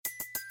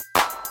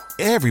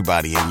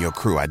Everybody in your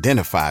crew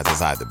identifies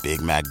as either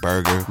Big Mac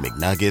Burger,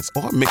 McNuggets,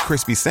 or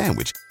McCrispy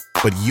Sandwich.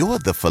 But you're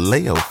the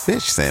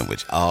Filet-O-Fish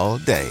Sandwich all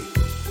day.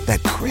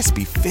 That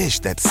crispy fish,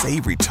 that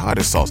savory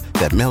tartar sauce,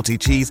 that melty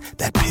cheese,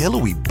 that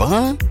pillowy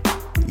bun.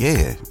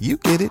 Yeah, you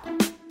get it.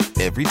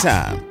 Every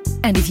time.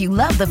 And if you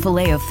love the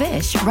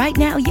Filet-O-Fish, right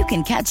now you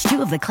can catch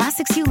two of the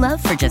classics you love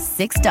for just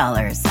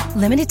 $6.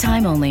 Limited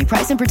time only.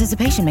 Price and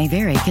participation may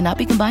vary. Cannot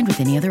be combined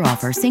with any other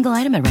offer. Single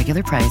item at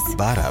regular price.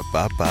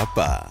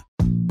 Ba-da-ba-ba-ba.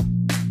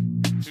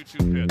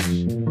 2-2 pitch.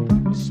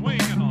 A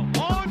swing and a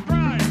long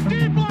drive.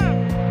 Deep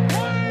left.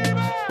 Way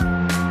back.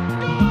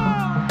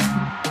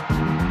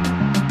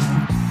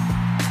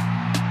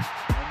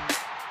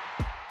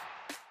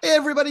 Hey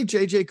everybody,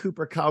 JJ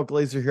Cooper, Kyle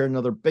Glazer here,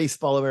 another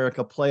Baseball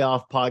America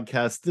playoff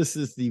podcast. This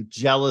is the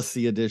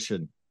jealousy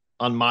edition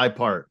on my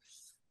part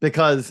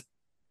because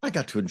I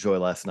got to enjoy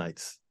last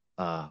night's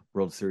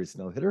World Series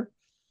no-hitter,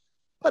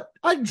 but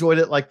I enjoyed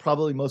it like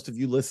probably most of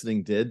you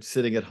listening did,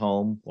 sitting at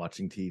home,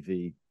 watching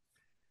TV.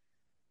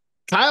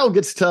 Kyle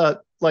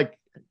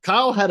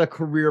had a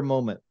career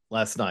moment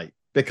last night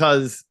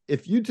because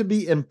if you to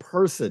be in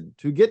person,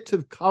 to get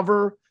to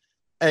cover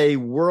a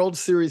World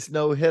Series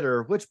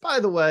no-hitter, which by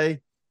the way,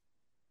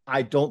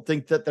 I don't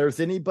think that there's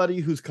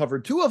anybody who's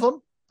covered two of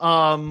them.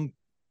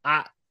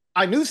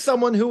 I knew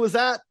someone who was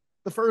at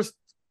the first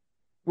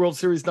World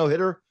Series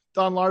no-hitter,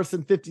 Don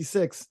Larson,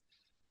 56.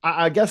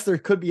 I guess there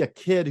could be a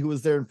kid who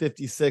was there in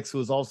 56 who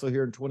was also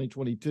here in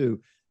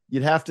 2022.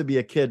 You'd have to be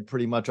a kid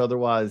pretty much.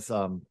 Otherwise,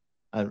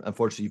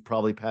 unfortunately, you've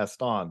probably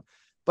passed on.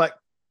 But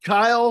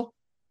Kyle,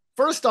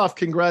 first off,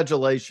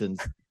 congratulations.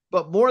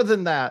 But more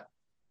than that,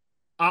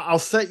 I'll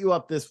set you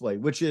up this way,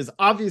 which is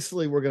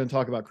obviously we're going to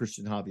talk about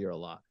Cristian Javier a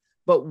lot.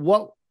 But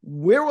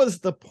where was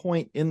the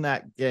point in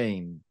that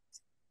game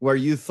where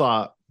you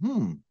thought,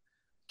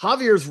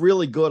 Javier's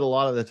really good a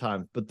lot of the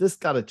time, but this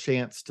got a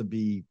chance to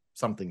be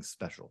something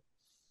special?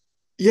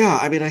 Yeah,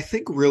 I mean, I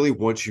think really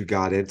once you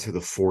got into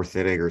the fourth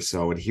inning or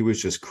so, and he was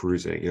just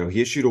cruising,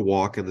 he issued a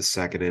walk in the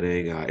second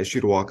inning,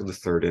 issued a walk in the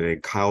third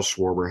inning. Kyle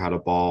Schwarber had a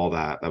ball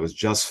that was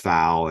just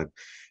foul. And,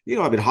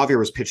 Javier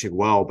was pitching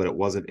well, but it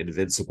wasn't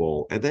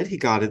invincible. And then he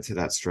got into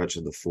that stretch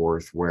in the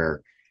fourth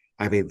where,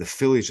 the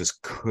Phillies just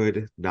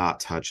could not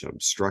touch him.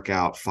 Struck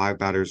out 5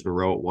 batters in a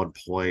row at one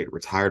point,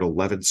 retired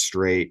 11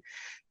 straight.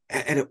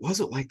 And it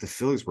wasn't like the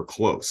Phillies were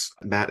close.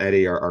 Matt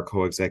Eddy, our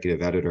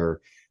co-executive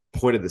editor,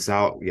 pointed this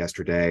out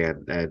yesterday,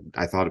 and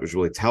I thought it was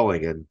really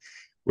telling and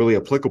really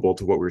applicable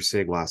to what we were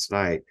seeing last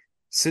night.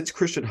 Since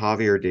Cristian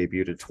Javier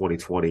debuted in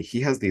 2020,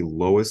 he has the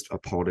lowest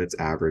opponent's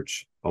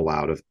average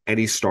allowed of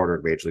any starter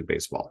in Major League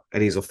Baseball.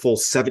 And he's a full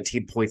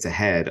 17 points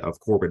ahead of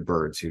Corbin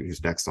Burns,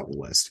 who's next on the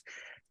list.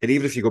 And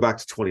even if you go back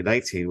to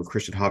 2019, when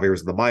Cristian Javier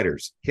was in the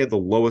minors, he had the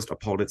lowest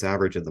opponent's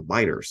average in the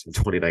minors in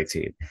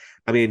 2019.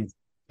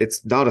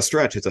 It's not a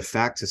stretch. It's a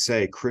fact to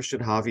say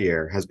Cristian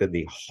Javier has been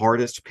the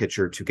hardest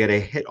pitcher to get a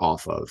hit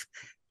off of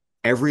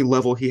every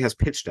level he has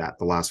pitched at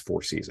the last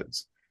 4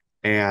 seasons.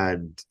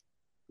 And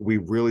we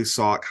really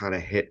saw it kind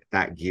of hit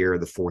that gear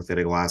in the fourth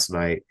inning last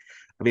night.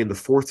 The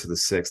fourth to the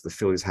sixth, the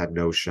Phillies had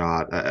no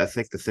shot. I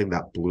think the thing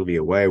that blew me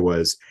away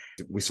was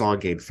we saw in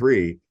game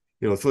 3,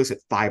 the Phillies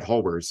hit 5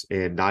 homers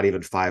in not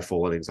even 5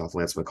 full innings off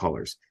Lance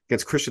McCullers.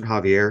 Against Cristian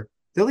Javier,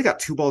 they only got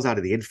 2 balls out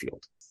of the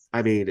infield.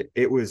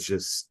 It was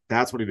just,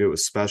 that's when he knew it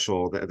was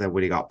special. And then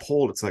when he got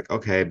pulled, it's like,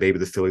 okay, maybe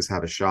the Phillies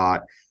have a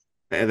shot.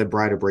 And then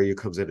Brian Abreu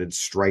comes in and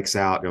strikes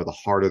out, the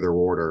heart of their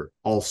order,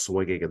 all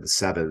swinging in the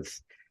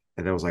 7th.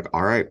 And I was like,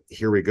 all right,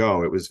 here we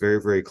go. It was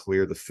very, very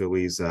clear the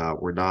Phillies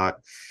were not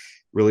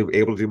really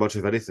able to do much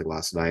of anything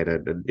last night.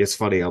 And it's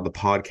funny, on the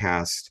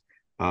podcast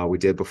we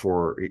did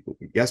before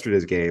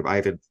yesterday's game, I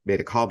even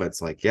made a comment.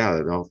 It's like,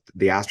 the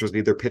Astros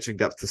need their pitching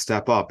depth to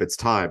step up. It's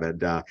time.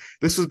 And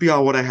this was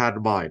beyond what I had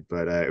in mind,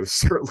 but it was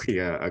certainly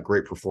a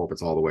great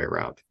performance all the way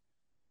around.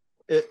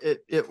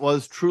 It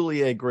was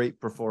truly a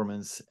great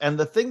performance. And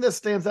the thing that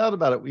stands out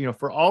about it,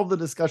 for all the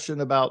discussion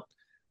about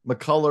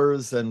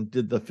McCullers and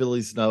did the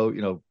Phillies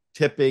know,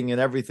 tipping and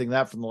everything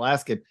that from the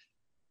last game,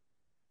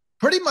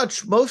 pretty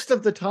much most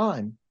of the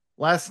time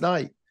last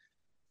night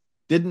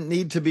didn't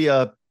need to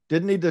tip,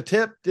 didn't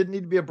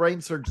need to be a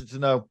brain surgeon to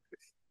know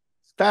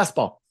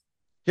fastball.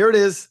 Here it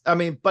is.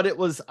 But it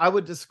was, I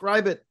would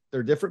describe it,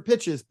 they're different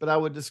pitches, but I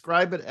would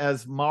describe it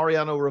as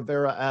Mariano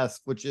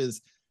Rivera-esque, which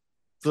is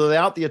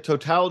throughout the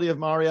totality of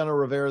Mariano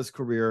Rivera's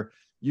career,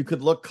 you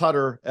could look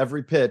cutter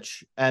every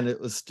pitch and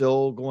it was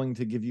still going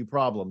to give you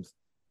problems.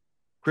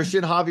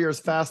 Cristian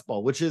Javier's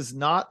fastball, which is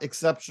not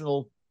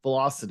exceptional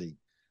velocity,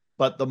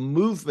 but the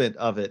movement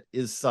of it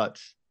is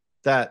such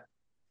that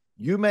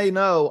you may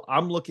know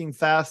I'm looking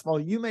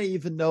fastball. You may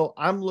even know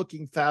I'm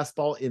looking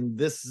fastball in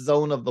this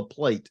zone of the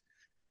plate,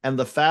 and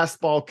the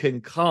fastball can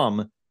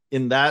come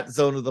in that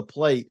zone of the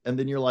plate. And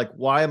then you're like,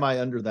 why am I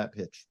under that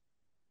pitch?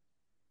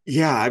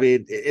 Yeah, I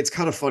mean, it's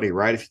kind of funny,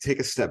 right? If you take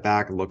a step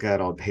back and look at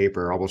it on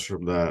paper, almost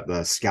from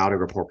the scouting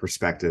report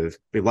perspective,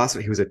 I mean, last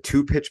night he was a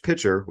two-pitch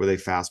pitcher with a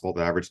fastball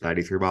that averaged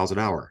 93 miles an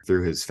hour.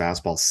 Threw his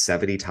fastball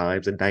 70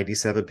 times in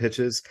 97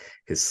 pitches,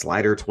 his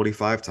slider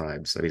 25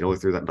 times. I mean, he only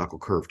threw that knuckle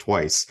curve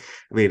twice.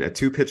 I mean, a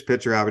two-pitch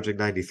pitcher averaging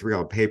 93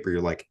 on paper,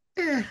 you're like,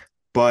 eh.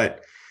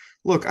 But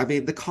look, I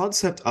mean, the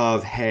concept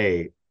of,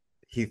 hey,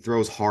 he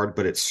throws hard,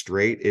 but it's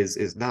straight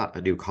is not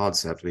a new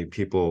concept. I mean,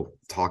 people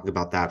talking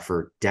about that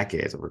for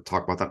decades, and we're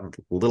talking about that in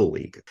Little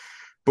League.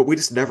 But we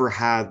just never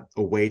had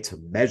a way to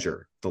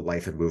measure the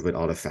life and movement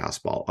on a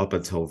fastball up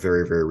until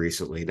very, very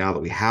recently. Now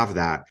that we have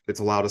that, it's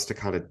allowed us to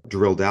kind of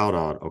drill down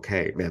on,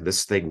 okay, man,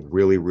 this thing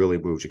really, really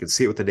moves. You can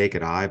see it with the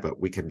naked eye, but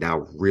we can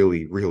now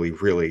really, really,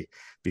 really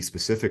be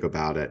specific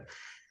about it.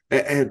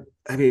 And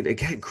I mean,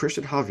 again,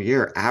 Cristian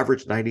Javier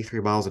averaged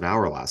 93 miles an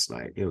hour last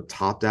night,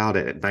 topped out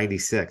at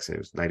 96. It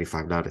was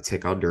 95, not a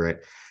tick under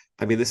it.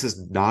 I mean, this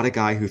is not a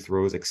guy who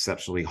throws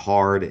exceptionally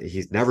hard.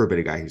 He's never been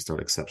a guy who's thrown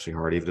exceptionally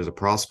hard, even as a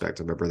prospect.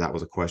 I remember that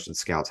was a question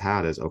scouts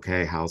had is,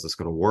 okay, how's this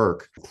going to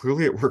work?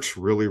 Clearly, it works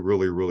really,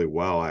 really, really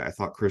well. I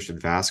thought Christian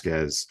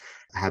Vasquez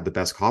had the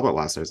best comment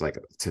last night. It's like,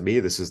 to me,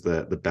 this is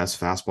the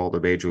best fastball in the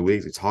major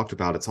leagues. We talked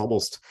about it's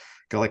almost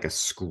got like a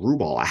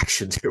screwball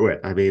action to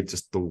it. I mean,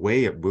 just the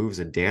way it moves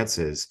and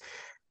dances,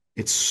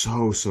 it's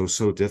so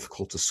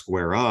difficult to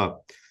square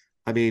up.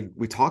 I mean,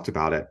 we talked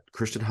about it.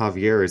 Cristian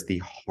Javier is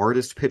the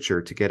hardest pitcher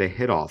to get a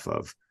hit off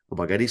of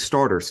among any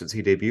starter since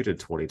he debuted in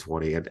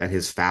 2020. And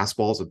his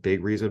fastball is a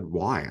big reason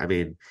why. I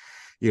mean,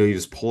 you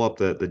just pull up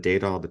the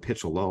data on the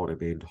pitch alone. I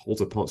mean, holds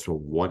opponents to a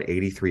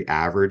 183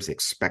 average. The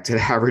expected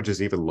average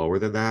is even lower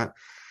than that.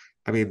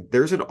 I mean,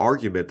 there's an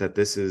argument that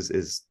this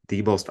is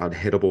the most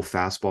unhittable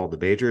fastball in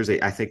the majors.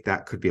 I think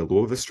that could be a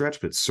little of a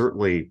stretch, but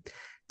certainly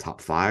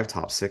top 5,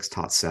 top 6,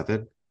 top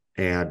 7.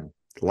 And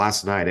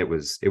last night it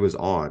was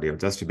on.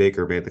 Dusty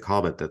Baker made the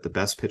comment that the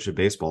best pitch in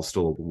baseball is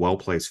still a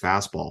well-placed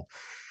fastball.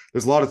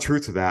 There's a lot of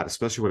truth to that,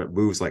 especially when it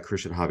moves like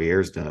Cristian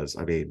Javier's does.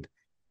 I mean,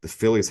 the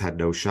Phillies had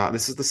no shot.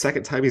 This is the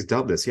second time he's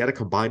done this. He had a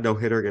combined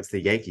no-hitter against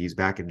the Yankees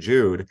back in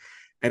June,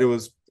 and it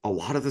was a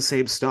lot of the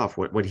same stuff.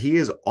 When he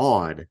is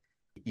on,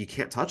 you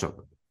can't touch him.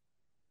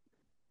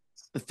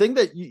 The thing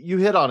that you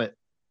hit on it,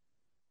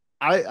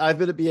 I've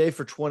been a BA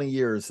for 20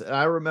 years, and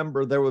I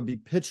remember there would be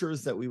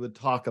pitchers that we would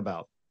talk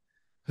about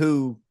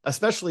who,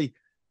 especially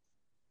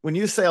when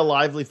you say a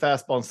lively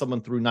fastball and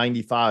someone threw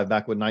 95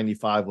 back when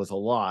 95 was a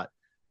lot,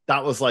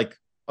 that was like,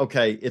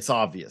 okay, it's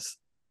obvious.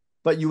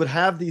 But you would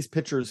have these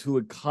pitchers who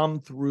would come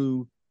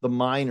through the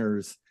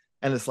minors,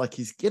 and it's like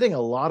he's getting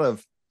a lot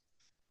of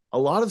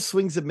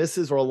swings and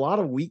misses or a lot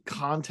of weak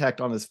contact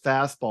on his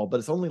fastball, but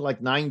it's only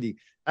like 90.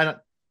 And,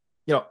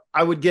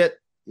 I would get,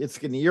 it's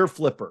an ear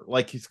flipper,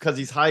 like because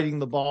he's hiding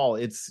the ball.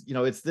 It's,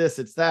 it's this,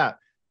 it's that.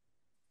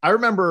 I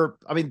remember,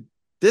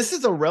 this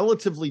is a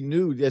relatively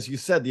new, as you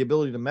said, the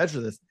ability to measure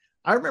this.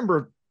 I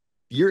remember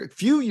a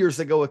few years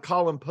ago with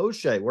Colin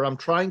Poche, where I'm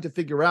trying to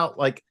figure out,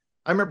 like,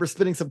 I remember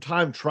spending some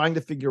time trying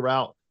to figure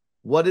out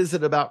what is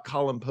it about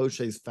Colin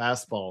Poche's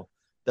fastball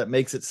that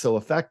makes it so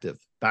effective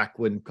back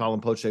when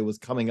Colin Poche was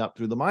coming up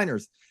through the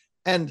minors.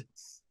 And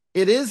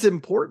it is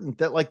important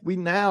that, like, we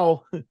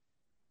now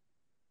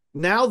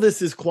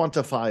this is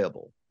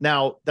quantifiable.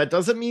 Now, that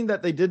doesn't mean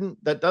that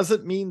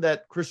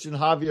Cristian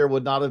Javier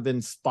would not have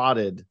been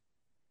spotted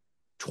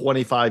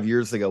 25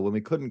 years ago when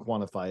we couldn't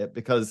quantify it,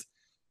 because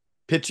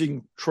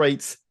pitching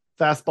traits,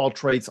 fastball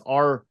traits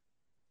are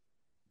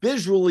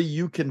visually,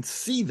 you can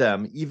see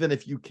them, even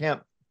if you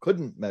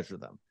couldn't measure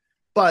them.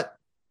 But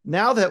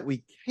now that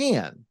we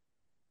can,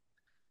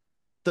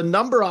 the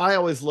number I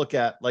always look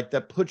at, like,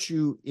 that puts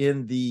you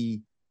in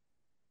the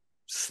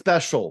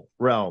special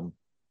realm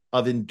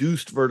of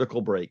induced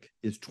vertical break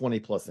is 20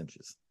 plus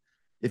inches.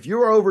 If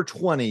you are over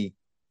 20,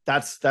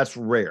 that's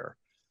rare.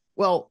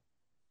 Well,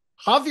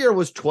 Javier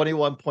was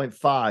 21.5,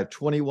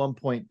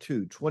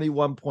 21.2,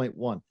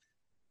 21.1.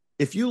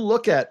 If you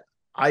look at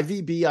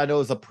IVB, I know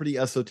is a pretty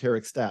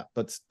esoteric stat,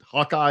 but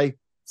Hawkeye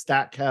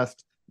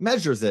StatCast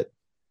measures it.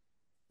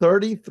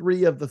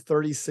 33 of the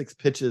 36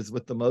 pitches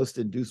with the most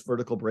induced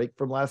vertical break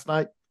from last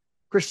night,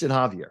 Cristian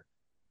Javier.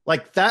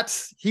 Like,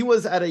 he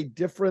was at a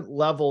different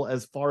level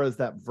as far as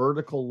that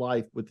vertical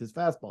life with his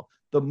fastball,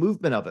 the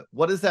movement of it.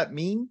 What does that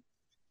mean?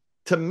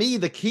 To me,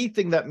 the key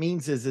thing that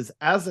means is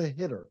as a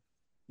hitter,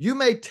 you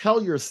may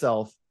tell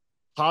yourself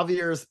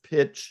Javier's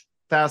pitch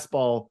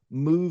fastball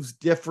moves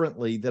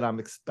differently than I'm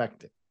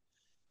expecting.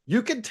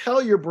 You can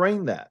tell your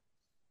brain that,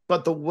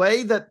 but the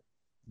way that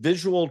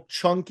visual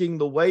chunking,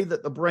 the way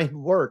that the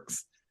brain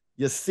works,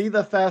 you see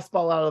the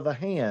fastball out of the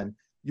hand,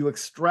 you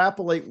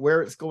extrapolate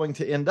where it's going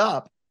to end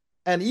up.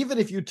 And even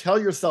if you tell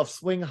yourself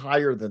swing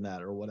higher than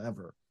that or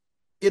whatever,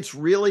 it's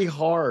really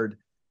hard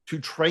to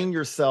train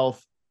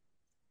yourself.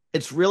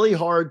 It's really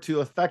hard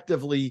to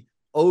effectively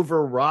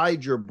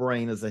override your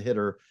brain as a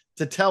hitter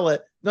to tell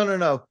it,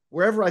 no,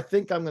 wherever I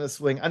think I'm going to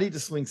swing, I need to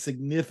swing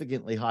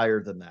significantly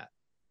higher than that.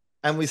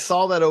 And we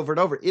saw that over and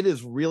over. It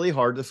is really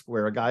hard to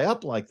square a guy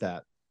up like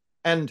that.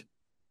 And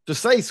to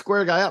say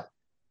square a guy up,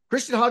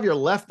 Cristian Javier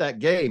left that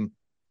game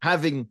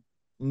having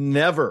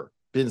never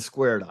been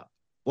squared up.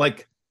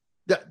 Like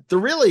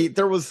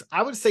there was,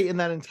 I would say in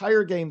that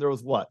entire game, there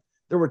was what?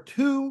 There were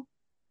two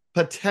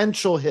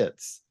potential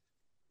hits.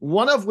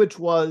 One of which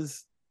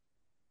was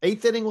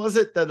eighth inning, was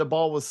it, that the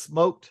ball was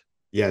smoked?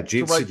 Yeah,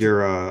 Gene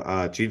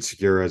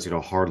Segura's,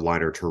 hard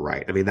liner to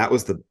right. I mean, that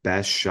was the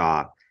best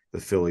shot the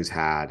Phillies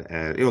had.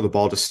 And, the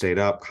ball just stayed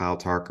up. Kyle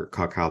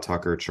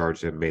Tucker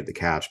charged in, made the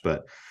catch.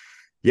 But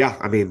yeah,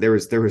 I mean, there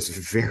was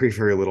very,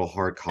 very little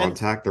hard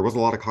contact. There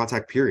wasn't a lot of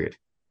contact, period.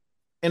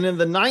 And in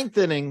the ninth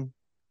inning,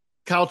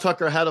 Kyle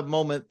Tucker had a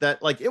moment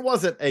that, like, it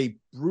wasn't a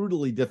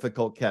brutally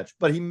difficult catch,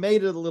 but he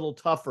made it a little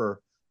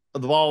tougher. The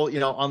ball,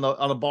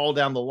 on a ball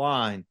down the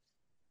line,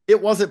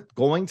 it wasn't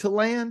going to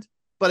land,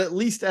 but at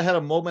least it had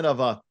a moment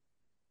of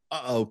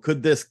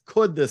could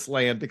this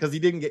land, because he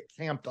didn't get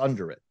camped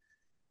under it.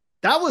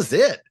 That was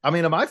it. I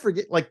mean,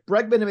 like,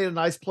 Bregman made a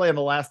nice play on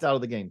the last out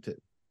of the game too.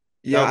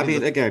 Yeah, I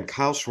mean, again,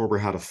 Kyle Schwarber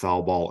had a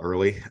foul ball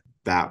early.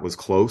 That was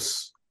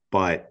close,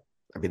 but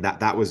I mean,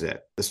 that was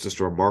it. It's just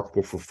a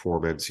remarkable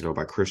performance,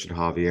 by Cristian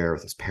Javier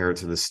with his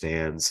parents in the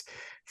stands.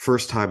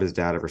 First time his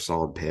dad ever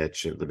saw him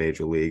pitch in the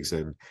major leagues.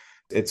 And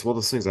it's one of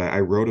those things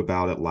I wrote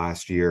about it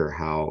last year,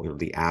 how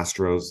the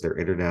Astros, their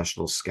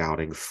international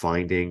scouting,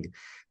 finding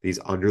these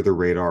under the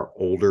radar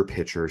older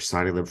pitchers,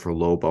 signing them for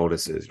low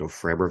bonuses.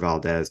 Framber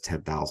Valdez,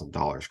 $10,000,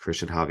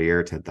 Cristian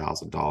Javier,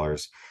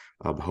 $10,000,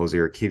 Jose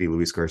Urquidy,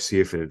 Luis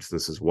Garcia fit into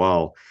this as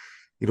well.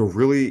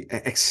 Really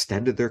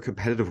extended their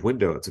competitive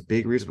window. It's a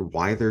big reason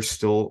why they're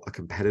still a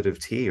competitive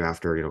team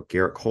after,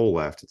 Garrett Cole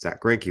left, and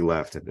Zach Greinke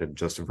left, and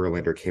Justin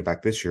Verlander came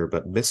back this year,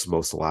 but missed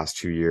most of the last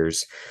 2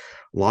 years.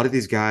 A lot of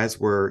these guys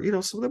were,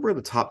 some of them were in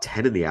the top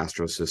 10 in the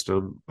Astros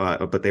system,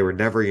 but they were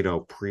never,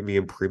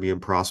 premium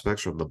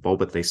prospects from the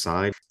moment they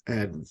signed.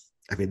 And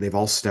I mean, they've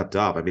all stepped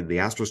up. I mean, the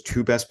Astros'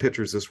 two best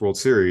pitchers this World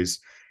Series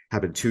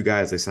have been two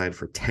guys they signed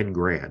for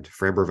 $10,000.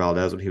 Framber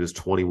Valdez when he was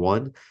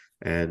 21,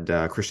 and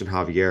Cristian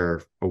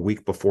Javier a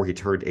week before he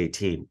turned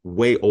 18,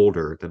 way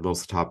older than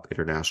most of the top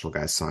international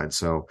guys signed.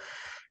 So,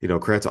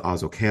 credit to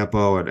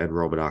Ocampo and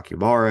Roman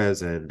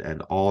Acumares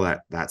and all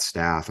that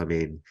staff. I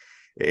mean,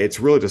 it's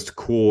really just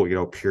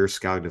cool, pure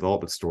scouting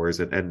development stories.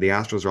 And the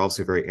Astros are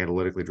obviously a very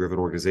analytically driven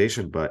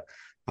organization, but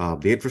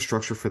the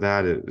infrastructure for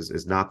that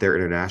is not there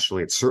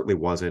internationally. It certainly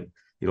wasn't,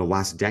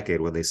 last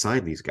decade when they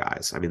signed these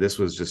guys. I mean, this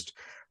was just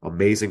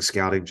amazing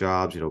scouting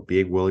jobs,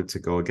 being willing to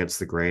go against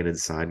the grain and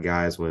sign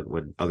guys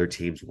when other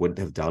teams wouldn't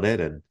have done it.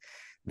 And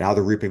now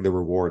they're reaping the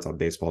rewards on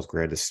baseball's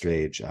grandest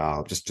stage.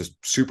 Just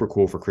super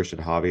cool for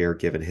Cristian Javier,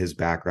 given his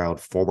background,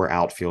 former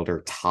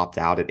outfielder, topped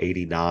out at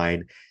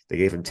 89. They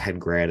gave him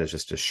 $10,000 as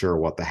just a sure,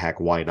 what the heck,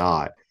 why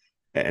not?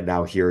 And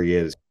now here he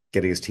is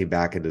getting his team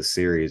back into the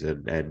series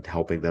and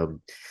helping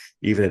them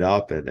even it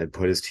up and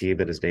put his team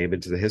and his name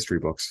into the history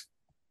books.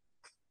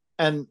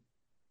 And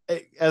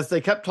as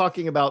they kept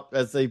talking about,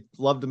 as they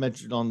love to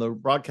mention on the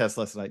broadcast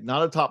last night,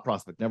 not a top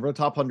prospect, never a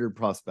top 100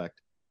 prospect.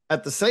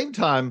 At the same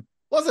time,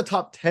 was a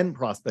top 10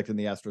 prospect in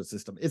the Astros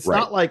system. It's right.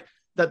 Not like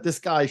that this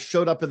guy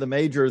showed up in the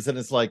majors and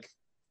it's like,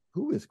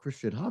 who is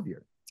Cristian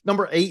Javier?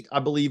 Number 8, I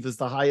believe, is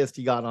the highest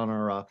he got on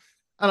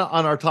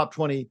our top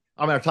 20,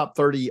 on our top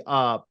 30.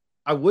 I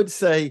would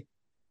say,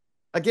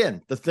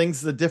 again,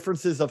 the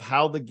differences of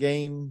how the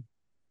game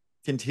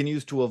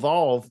continues to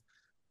evolve.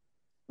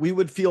 We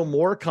would feel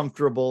more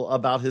comfortable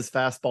about his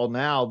fastball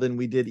now than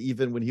we did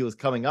even when he was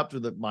coming up to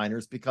the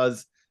minors,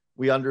 because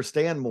we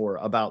understand more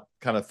about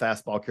kind of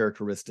fastball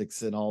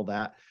characteristics and all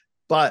that.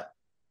 But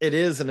it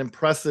is an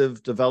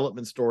impressive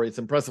development story. It's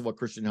impressive what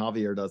Cristian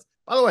Javier does.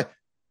 By the way,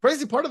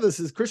 crazy part of this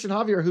is Cristian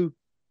Javier, who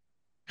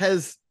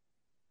has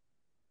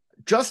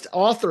just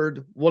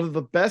authored one of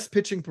the best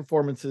pitching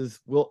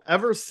performances we'll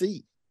ever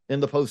see in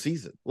the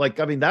postseason. Like,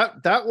 I mean,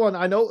 that one,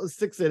 I know it was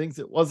 6 innings.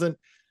 It wasn't,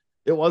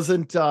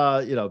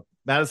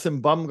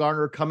 Madison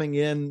Bumgarner coming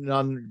in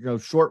on,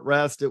 short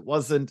rest. It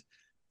wasn't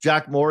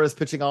Jack Morris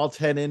pitching all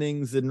 10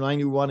 innings in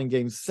 91 in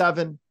game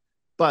 7,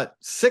 but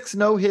 6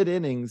 no-hit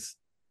innings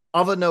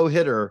of a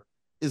no-hitter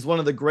is one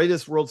of the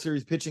greatest World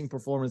Series pitching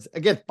performance.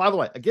 Again, by the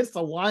way, against a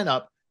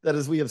lineup that,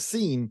 as we have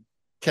seen,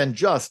 can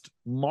just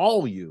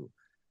maul you,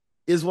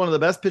 is one of the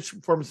best pitch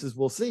performances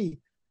we'll see.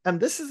 And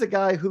this is a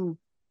guy who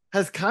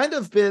has kind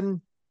of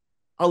been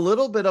a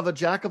little bit of a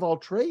jack of all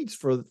trades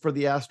for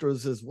the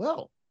Astros as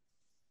well.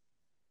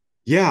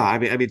 Yeah, I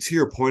mean, to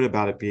your point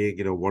about it being,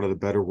 one of the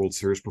better World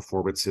Series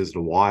performances in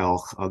a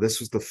while, this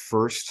was the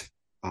first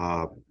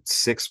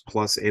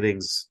 6+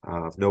 innings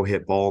of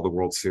no-hit ball in the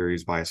World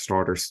Series by a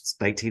starter since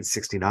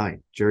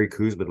 1969. Jerry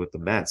Koosman with the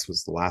Mets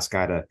was the last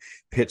guy to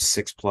pitch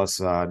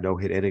 6+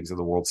 no-hit innings in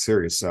the World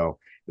Series. So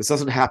this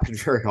doesn't happen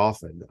very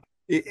often.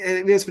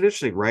 It's been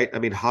interesting, right? I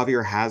mean,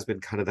 Javier has been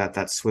kind of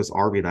that Swiss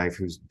Army knife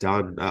who's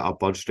done a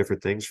bunch of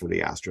different things for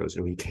the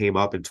Astros. He came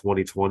up in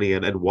 2020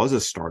 and was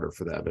a starter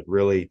for them. It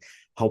really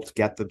helped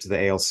get them to the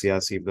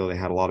ALCS, even though they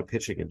had a lot of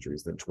pitching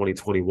injuries. Then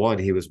 2021,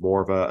 he was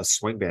more of a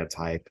swingman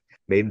type,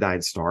 made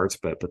 9 starts,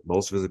 but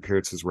most of his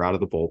appearances were out of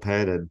the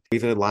bullpen. And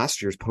even in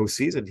last year's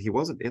postseason, he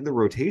wasn't in the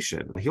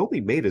rotation. He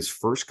only made his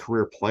first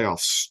career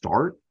playoff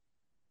start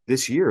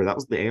this year. That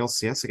was the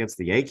ALCS against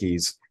the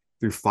Yankees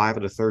through 5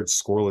 1/3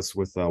 scoreless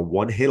with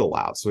 1 hit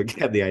allowed. So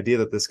again, the idea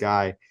that this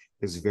guy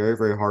is very,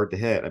 very hard to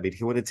hit. I mean,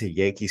 he went into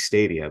Yankee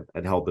Stadium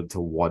and held them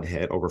to 1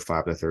 hit over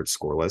 5 1/3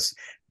 scoreless,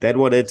 then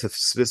went into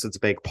Citizens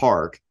Bank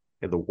Park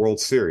in the World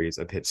Series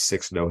and pitched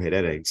 6 no-hit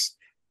innings.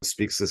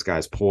 Speaks to this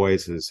guy's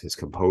poise, his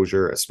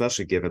composure,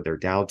 especially given they're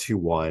down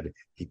 2-1.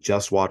 He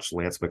just watched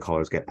Lance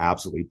McCullers get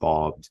absolutely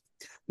bombed.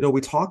 You know, we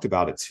talked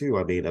about it too.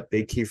 I mean, a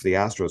big key for the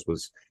Astros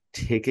was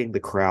taking the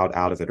crowd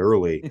out of it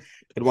early.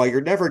 And while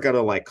you're never going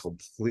to like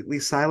completely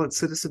silence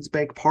Citizens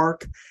Bank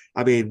Park,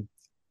 I mean,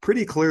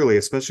 pretty clearly,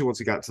 especially once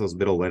he got to those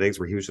middle innings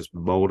where he was just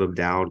mowing them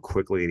down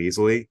quickly and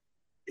easily,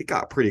 it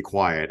got pretty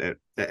quiet.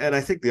 And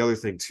I think the other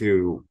thing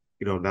too,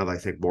 you know, now that I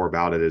think more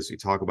about it, is you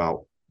talk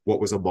about what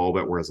was a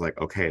moment where it's like,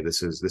 okay,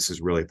 this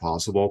is really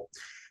possible.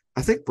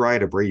 I think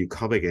Brian Abreu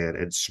coming in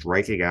and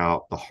striking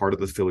out the heart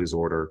of the Phillies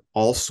order,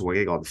 all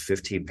swinging on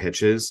 15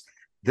 pitches,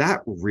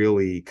 that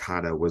really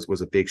kind of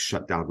was a big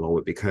shutdown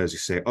moment, because you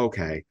say,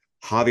 okay,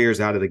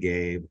 Javier's out of the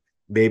game.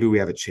 Maybe we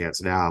have a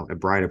chance now. And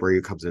Brian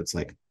Abreu comes in, it's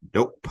like,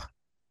 nope.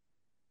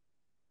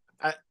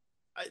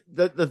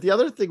 The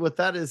other thing with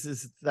that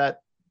is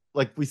that,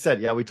 like we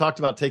said, we talked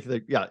about taking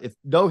if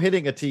no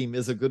hitting a team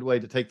is a good way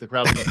to take the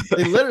crowd.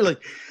 They literally,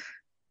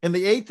 in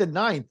the 8th and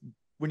 9th,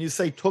 when you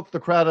say took the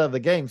crowd out of the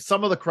game,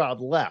 some of the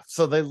crowd left.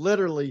 So they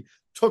literally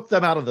took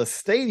them out of the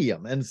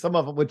stadium, and some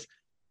of them, which,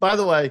 by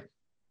the way,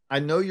 I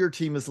know your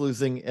team is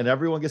losing and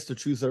everyone gets to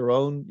choose their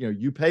own, you know,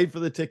 you paid for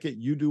the ticket,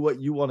 you do what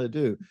you want to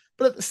do.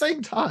 But at the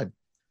same time,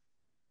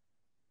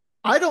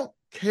 I don't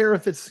care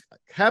if it's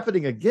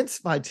happening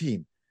against my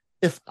team.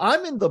 If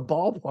I'm in the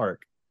ballpark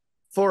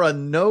for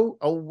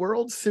a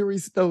World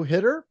Series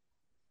no-hitter,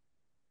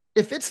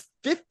 if it's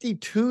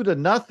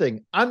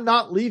 52-0, I'm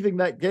not leaving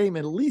that game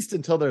at least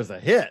until there's a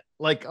hit.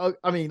 Like,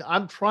 I mean,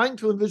 I'm trying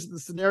to envision the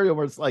scenario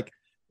where it's like,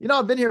 you know,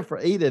 I've been here for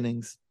 8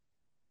 innings,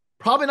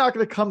 probably not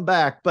going to come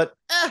back, but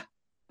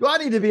do I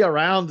need to be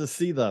around to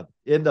see the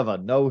end of a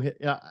no-hit?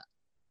 You know,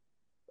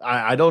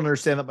 I don't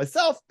understand that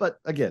myself, but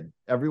again,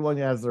 everyone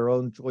has their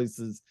own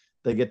choices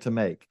they get to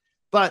make.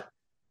 But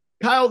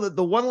Kyle,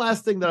 the one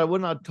last thing that I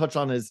would not touch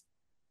on is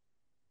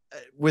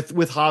with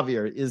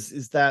Javier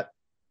is that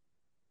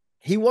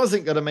he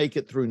wasn't going to make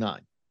it through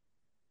 9.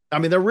 I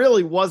mean, there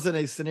really wasn't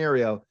a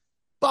scenario,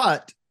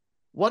 but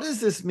what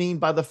does this mean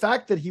by the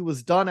fact that he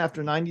was done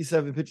after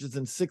 97 pitches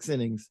in 6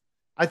 innings?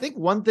 I think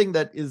one thing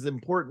that is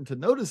important to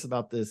notice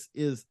about this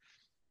is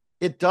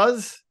it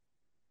does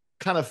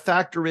kind of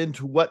factor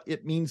into what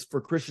it means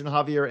for Cristian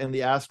Javier and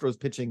the Astros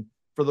pitching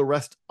for the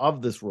rest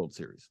of this World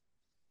Series.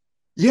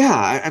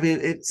 Yeah, I mean,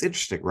 it's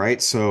interesting,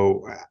 right?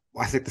 So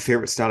I think the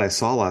favorite stat I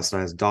saw last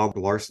night is Don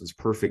Larson's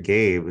perfect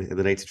game in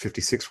the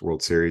 1956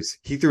 World Series.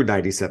 He threw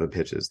 97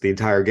 pitches the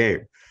entire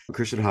game.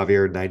 Cristian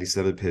Javier,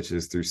 97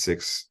 pitches through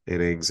 6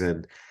 innings.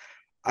 And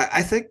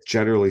I think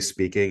generally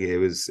speaking, it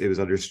was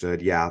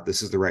understood, yeah,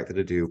 this is the right thing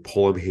to do.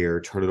 Pull him here,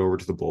 turn it over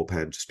to the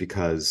bullpen, just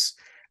because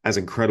as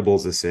incredible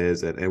as this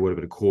is, and it would have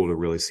been cool to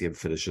really see him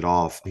finish it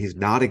off. He's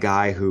not a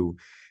guy who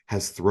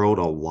has thrown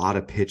a lot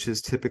of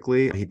pitches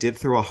typically. He did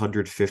throw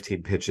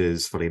 115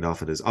 pitches, funny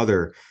enough, in his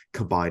other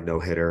combined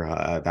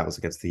no-hitter. That was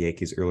against the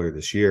Yankees earlier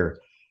this year.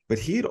 But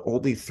he had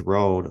only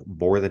thrown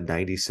more than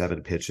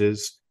 97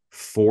 pitches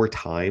 4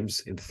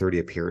 times in 30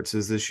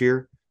 appearances this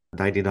year.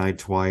 99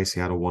 twice,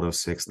 he had a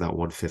 106 and that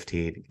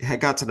 115. He had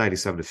got to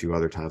 97 a few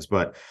other times.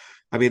 But,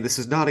 I mean, this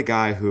is not a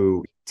guy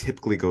who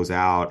typically goes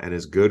out and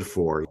is good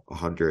for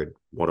 100,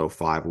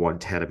 105,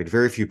 110. I mean,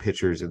 very few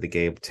pitchers in the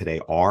game today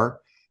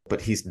are,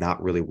 but he's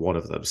not really one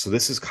of them. So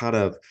this is kind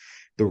of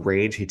the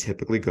range he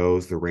typically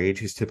goes, the range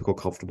he's typical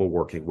comfortable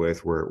working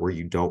with, where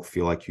you don't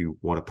feel like you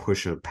want to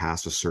push him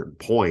past a certain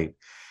point.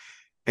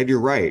 And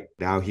you're right.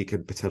 Now he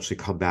can potentially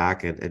come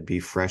back and be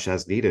fresh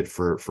as needed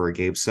for a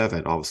game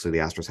 7. Obviously, the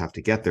Astros have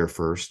to get there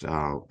first.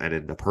 And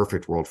in the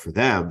perfect world for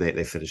them,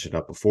 they finish it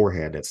up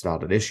beforehand. It's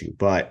not an issue.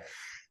 But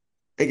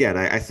again,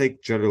 I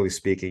think generally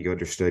speaking, you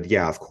understood,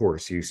 yeah, of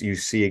course, you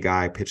see a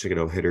guy pitching a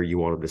no-hitter, you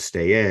want him to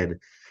stay in.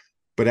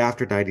 But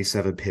after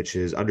 97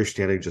 pitches,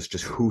 understanding just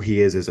who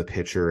he is as a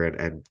pitcher,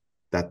 and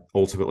that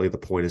ultimately the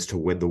point is to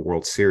win the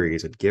World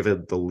Series, and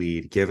given the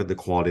lead, given the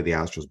quality of the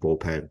Astros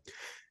bullpen,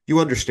 you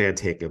understand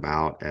taking him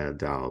out.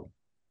 And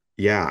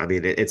yeah, I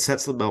mean, it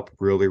sets them up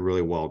really,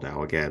 really well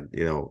now. Again,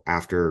 you know,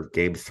 after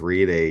game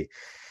 3, they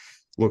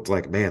looked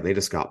like, man, they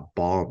just got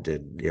bombed,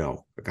 and, you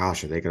know,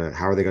 gosh,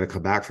 how are they gonna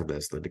come back from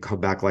this? Then to come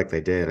back like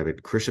they did, I mean,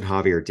 Cristian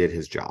Javier did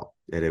his job,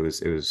 and it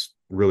was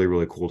really,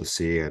 really cool to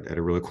see, and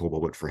a really cool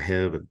moment for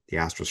him and the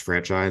Astros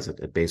franchise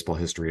and baseball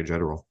history in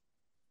general.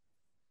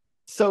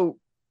 So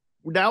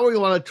now we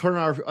want to turn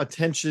our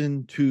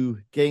attention to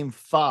game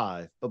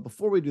 5, but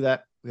before we do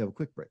that, we have a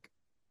quick break.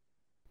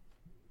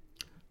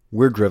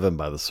 We're driven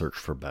by the search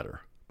for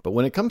better, but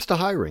when it comes to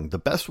hiring, the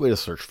best way to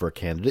search for a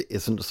candidate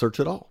isn't to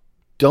search at all.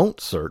 Don't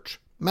search,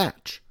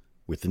 match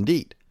with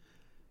Indeed.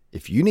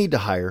 If you need to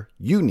hire,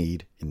 you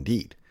need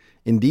Indeed.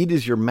 Indeed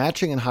is your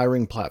matching and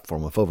hiring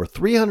platform with over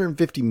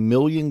 350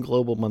 million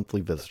global monthly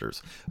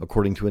visitors,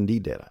 according to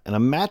Indeed data, and a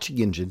matching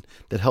engine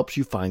that helps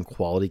you find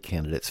quality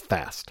candidates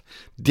fast.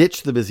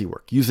 Ditch the busy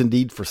work. Use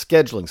Indeed for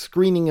scheduling,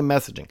 screening, and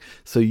messaging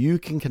so you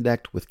can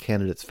connect with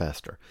candidates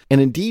faster.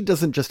 And Indeed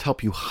doesn't just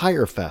help you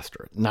hire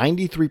faster.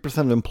 93%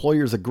 of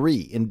employers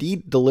agree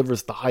Indeed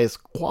delivers the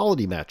highest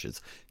quality matches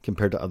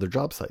compared to other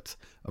job sites,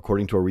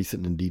 according to a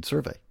recent Indeed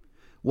survey.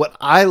 What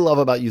I love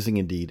about using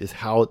Indeed is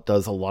how it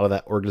does a lot of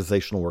that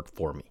organizational work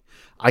for me.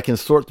 I can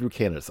sort through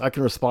candidates. I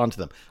can respond to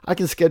them. I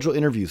can schedule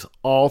interviews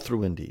all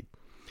through Indeed.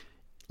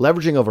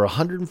 Leveraging over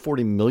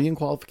 140 million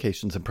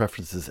qualifications and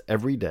preferences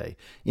every day,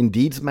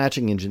 Indeed's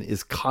matching engine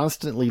is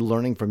constantly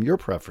learning from your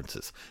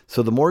preferences.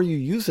 So the more you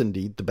use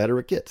Indeed, the better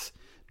it gets.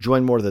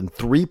 Join more than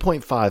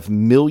 3.5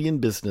 million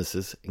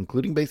businesses,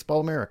 including Baseball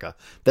America,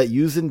 that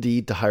use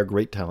Indeed to hire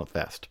great talent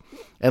fast.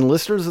 And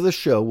listeners of the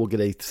show will get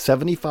a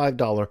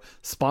 $75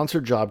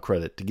 sponsored job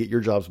credit to get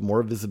your jobs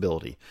more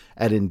visibility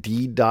at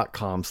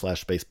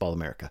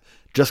Indeed.com/BaseballAmerica.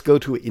 Just go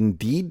to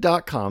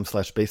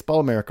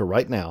Indeed.com/BaseballAmerica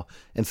right now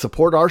and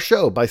support our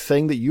show by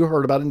saying that you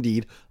heard about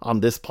Indeed on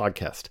this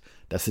podcast.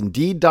 That's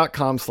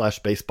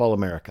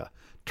Indeed.com/BaseballAmerica.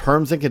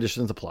 Terms and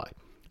conditions apply.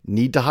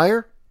 Need to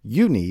hire?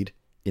 You need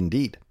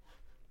Indeed.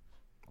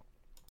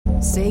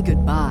 Say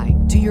goodbye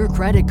to your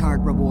credit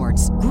card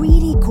rewards.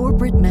 Greedy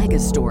corporate mega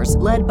stores,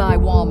 led by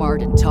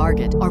Walmart and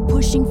Target, are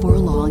pushing for a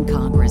law in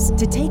Congress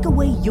to take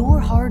away your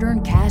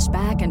hard-earned cash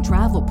back and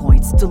travel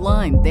points to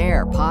line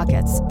their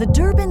pockets. The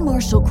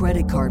Durbin-Marshall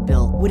credit card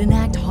bill would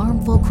enact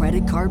harmful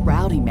credit card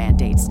routing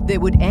mandates that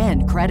would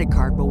end credit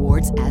card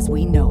rewards as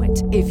we know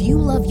it. If you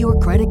love your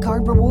credit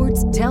card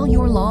rewards, tell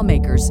your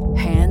lawmakers,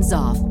 hands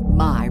off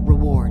my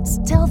rewards.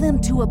 Tell them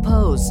to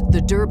oppose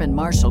the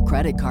Durbin-Marshall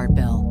credit card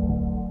bill.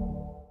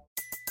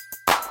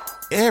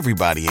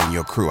 Everybody in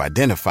your crew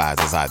identifies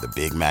as either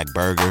Big Mac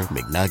Burger,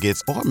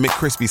 McNuggets, or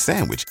McCrispy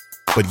Sandwich.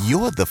 But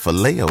you're the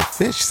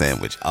Filet-O-Fish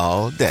Sandwich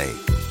all day.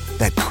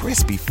 That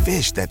crispy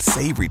fish, that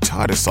savory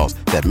tartar sauce,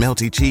 that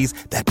melty cheese,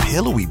 that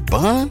pillowy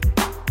bun.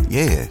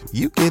 Yeah,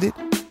 you get it.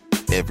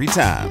 Every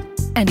time.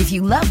 And if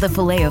you love the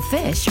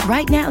Filet-O-Fish,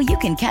 right now you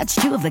can catch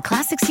two of the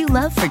classics you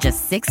love for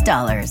just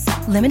 $6.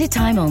 Limited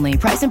time only.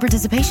 Price and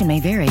participation may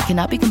vary.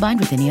 Cannot be combined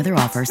with any other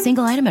offer.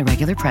 Single item at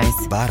regular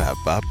price.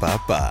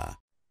 Ba-da-ba-ba-ba.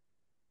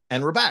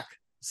 And we're back.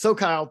 So,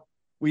 Kyle,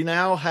 we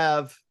now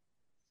have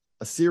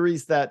a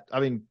series that,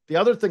 the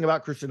other thing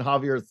about Cristian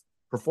Javier's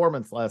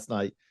performance last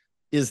night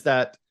is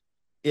that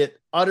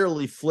it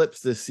utterly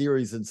flips this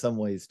series in some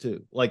ways,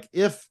 too. Like,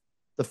 if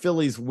the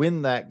Phillies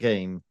win that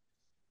game,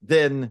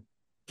 then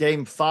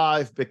game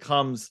 5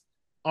 becomes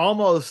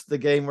almost the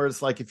game where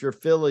it's like, if you're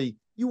Philly,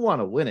 you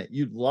want to win it.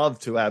 You'd love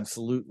to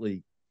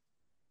absolutely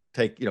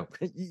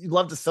you'd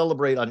love to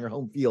celebrate on your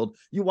home field.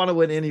 You want to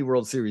win any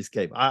World Series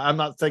game. I'm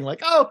not saying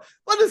like, oh,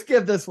 let's just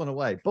give this one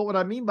away. But what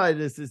I mean by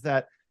this is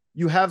that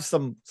you have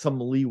some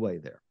leeway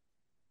there.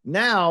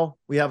 Now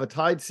we have a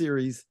tied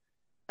series,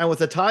 and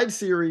with a tied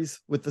series,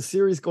 with the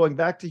series going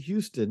back to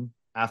Houston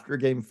after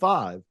game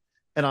 5,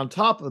 and on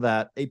top of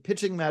that, a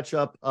pitching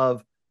matchup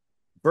of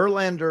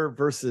Verlander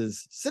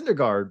versus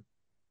Syndergaard,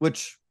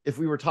 which if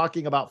we were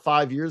talking about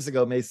 5 years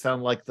ago may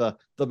sound like the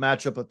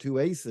matchup of two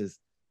aces,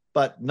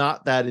 but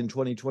not that in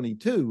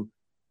 2022.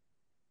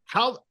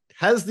 How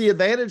has the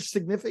advantage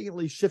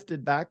significantly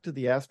shifted back to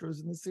the Astros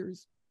in this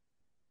series?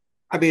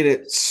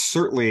 It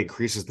certainly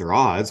increases their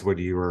odds when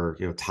you are,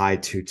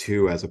 tied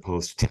 2-2 as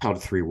opposed to down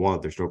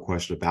 3-1. There's no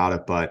question about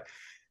it. But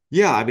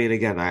yeah,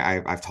 again,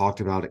 I've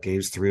talked about it.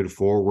 Games 3 and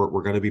 4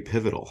 were going to be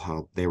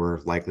pivotal. They were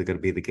likely going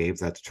to be the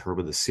games that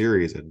determined the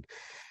series. And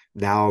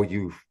now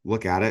you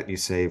look at it and you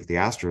say, if the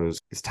Astros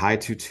is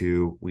tied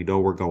 2-2, we know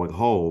we're going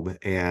home.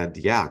 And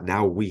yeah,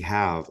 now we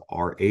have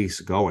our ace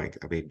going.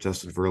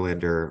 Justin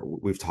Verlander,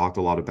 we've talked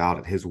a lot about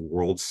it. His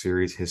World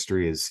Series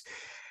history is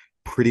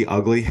pretty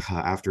ugly.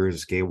 After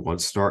his game 1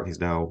 start, he's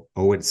now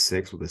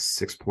 0-6 with a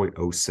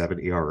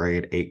 6.07 ERA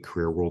and 8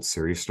 career World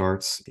Series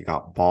starts. He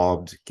got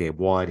bombed game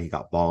 1. He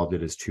got bombed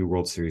in his 2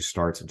 World Series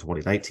starts in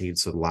 2019.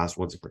 So the last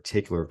ones in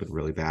particular have been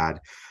really bad.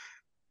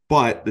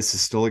 But this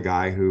is still a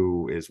guy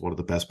who is one of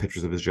the best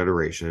pitchers of his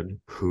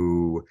generation,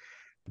 who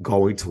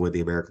going to win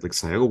the American League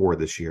Cy Young Award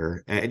this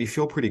year. And you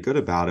feel pretty good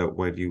about it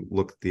when you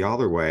look the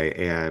other way.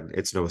 And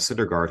it's Noah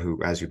Syndergaard,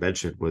 who, as you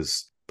mentioned,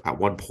 was at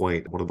one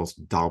point one of the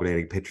most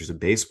dominating pitchers in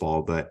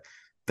baseball. But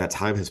that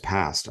time has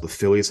passed. The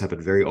Phillies have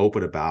been very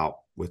open about,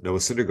 with Noah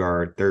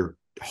Syndergaard, they're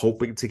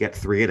hoping to get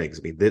 3 innings.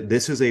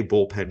 This is a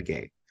bullpen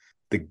game.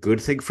 The good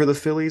thing for the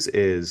Phillies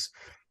is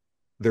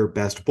their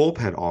best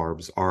bullpen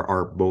arms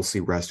are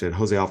mostly rested.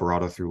 Jose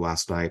Alvarado threw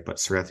last night,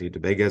 but Sir Anthony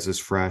Dominguez is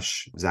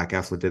fresh. Zach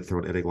Eflin did throw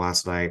an inning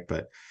last night,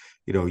 but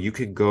you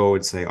can go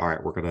and say, all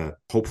right, we're going to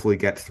hopefully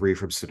get 3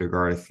 from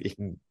Syndergaard. If he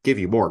can give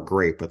you more,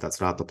 great, but that's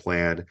not the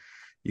plan.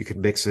 You can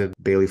mix in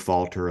Bailey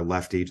Falter, a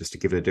lefty, just to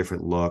give it a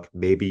different look.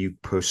 Maybe you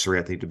push Sir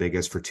Anthony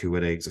Dominguez for 2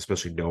 innings,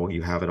 especially knowing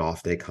you have an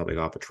off day coming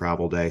up, a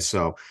travel day.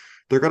 So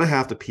they're going to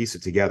have to piece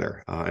it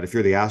together. And if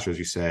you're the Astros,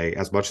 you say,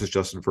 as much as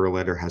Justin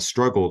Verlander has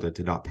struggled and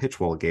did not pitch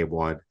well in game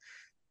 1,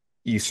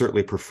 you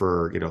certainly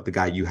prefer, the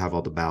guy you have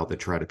on the mound than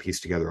trying to piece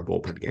together a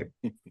bullpen game.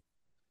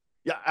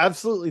 Yeah,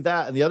 absolutely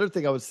that. And the other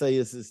thing I would say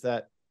is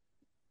that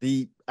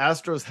the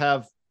Astros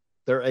have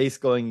their ace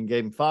going in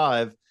game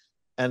 5.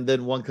 And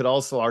then one could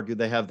also argue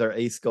they have their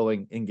ace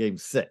going in game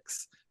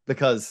 6,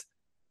 because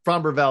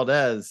Framber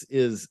Valdez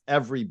is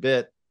every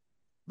bit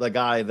the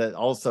guy that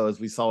also, as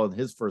we saw in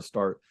his first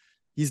start,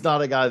 he's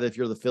not a guy that if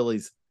you're the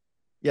Phillies,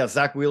 yeah,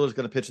 Zach Wheeler's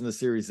going to pitch in the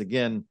series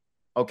again.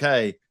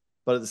 Okay.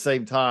 But at the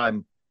same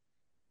time,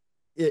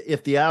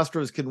 if the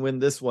Astros can win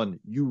this one,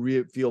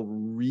 you feel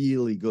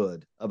really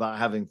good about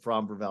having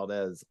Framber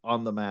Valdez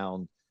on the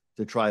mound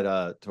to try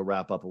to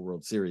wrap up a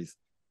World Series.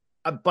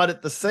 But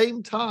at the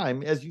same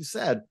time, as you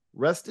said,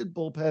 rested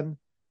bullpen,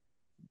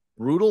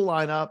 brutal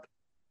lineup,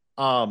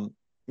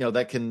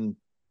 that can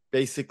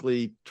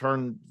basically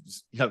turn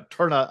a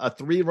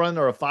 3-run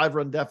or a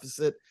 5-run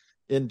deficit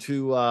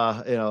into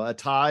a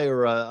tie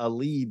or a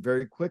lead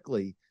very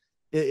quickly.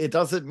 It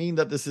doesn't mean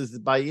that this is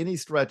by any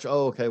stretch,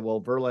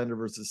 Verlander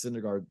versus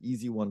Syndergaard,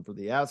 easy one for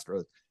the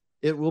Astros.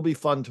 It will be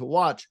fun to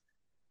watch.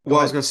 Well,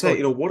 I was going to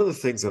say, one of the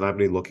things that I'm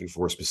really looking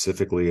for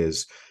specifically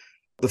is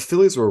the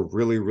Phillies are a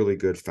really, really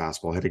good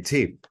fastball hitting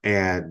team.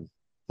 And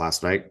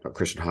last night,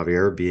 Cristian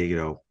Javier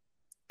being,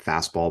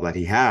 fastball that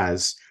he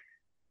has,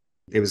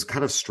 it was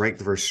kind of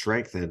strength versus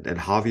strength, and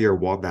Javier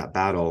won that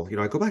battle.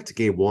 I go back to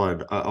game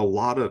 1, a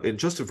lot of, and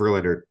Justin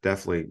Verlander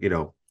definitely,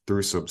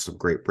 threw some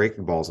great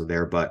breaking balls in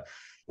there, but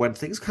when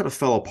things kind of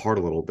fell apart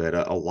a little bit,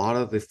 a lot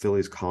of the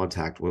Phillies'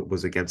 contact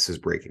was against his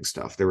breaking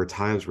stuff. There were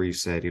times where you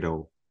said,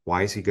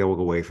 why is he going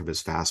away from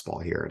his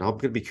fastball here? And I'm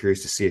going to be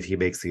curious to see if he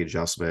makes the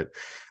adjustment,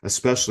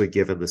 especially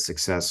given the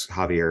success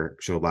Javier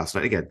showed last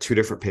night. Again, 2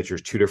 different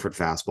pitchers, 2 different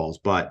fastballs,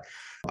 but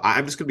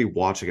I'm just going to be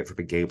watching it from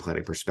a game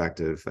planning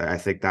perspective. I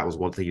think that was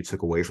one thing you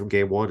took away from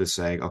game 1, is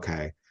saying,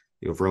 okay,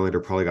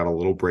 Verlander probably got a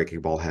little breaking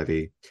ball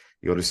heavy.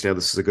 You understand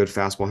this is a good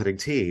fastball hitting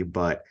team,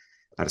 but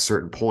at a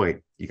certain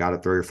point, you got to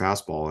throw your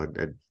fastball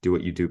and do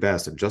what you do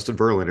best. And Justin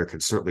Verlander can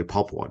certainly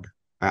pump one.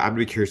 I'm going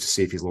to be curious to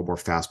see if he's a little more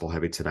fastball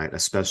heavy tonight,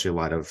 especially in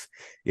light of,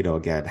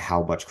 again,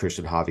 how much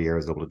Cristian Javier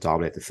is able to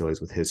dominate the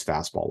Phillies with his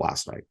fastball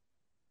last night.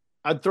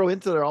 I'd throw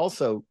into there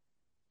also,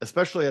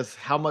 especially as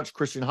how much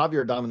Cristian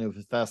Javier dominated with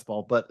his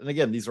fastball. And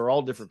again, these are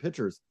all different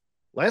pitchers.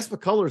 Lance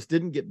McCullers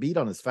didn't get beat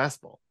on his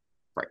fastball.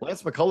 Right.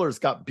 Lance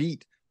McCullers got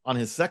beat on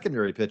his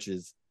secondary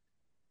pitches.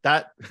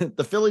 That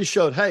the Phillies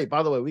showed, hey,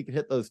 by the way, we can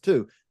hit those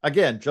too.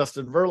 Again,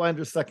 Justin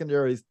Verlander's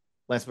secondaries,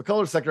 Lance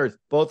McCullers' secondaries,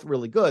 both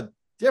really good,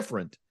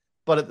 different.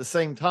 But at the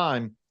same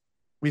time,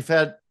 we've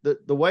had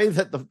the way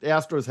that the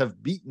Astros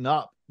have beaten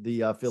up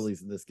the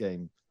Phillies in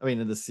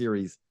this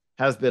series,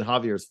 has been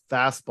Javier's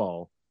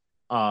fastball.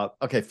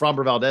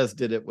 Framber Valdez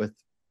did it with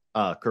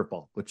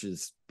curveball,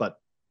 but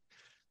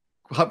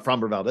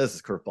Framber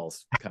Valdez's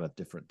curveball's kind of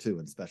different too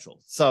and special.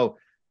 So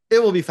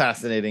it will be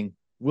fascinating.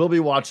 We'll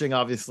be watching.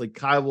 Obviously,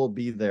 Kyle will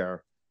be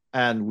there,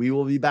 and we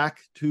will be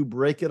back to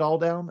break it all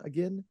down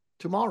again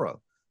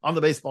tomorrow on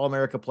the Baseball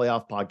America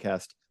Playoff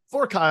Podcast.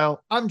 For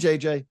Kyle, I'm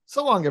JJ.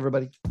 So long,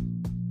 everybody.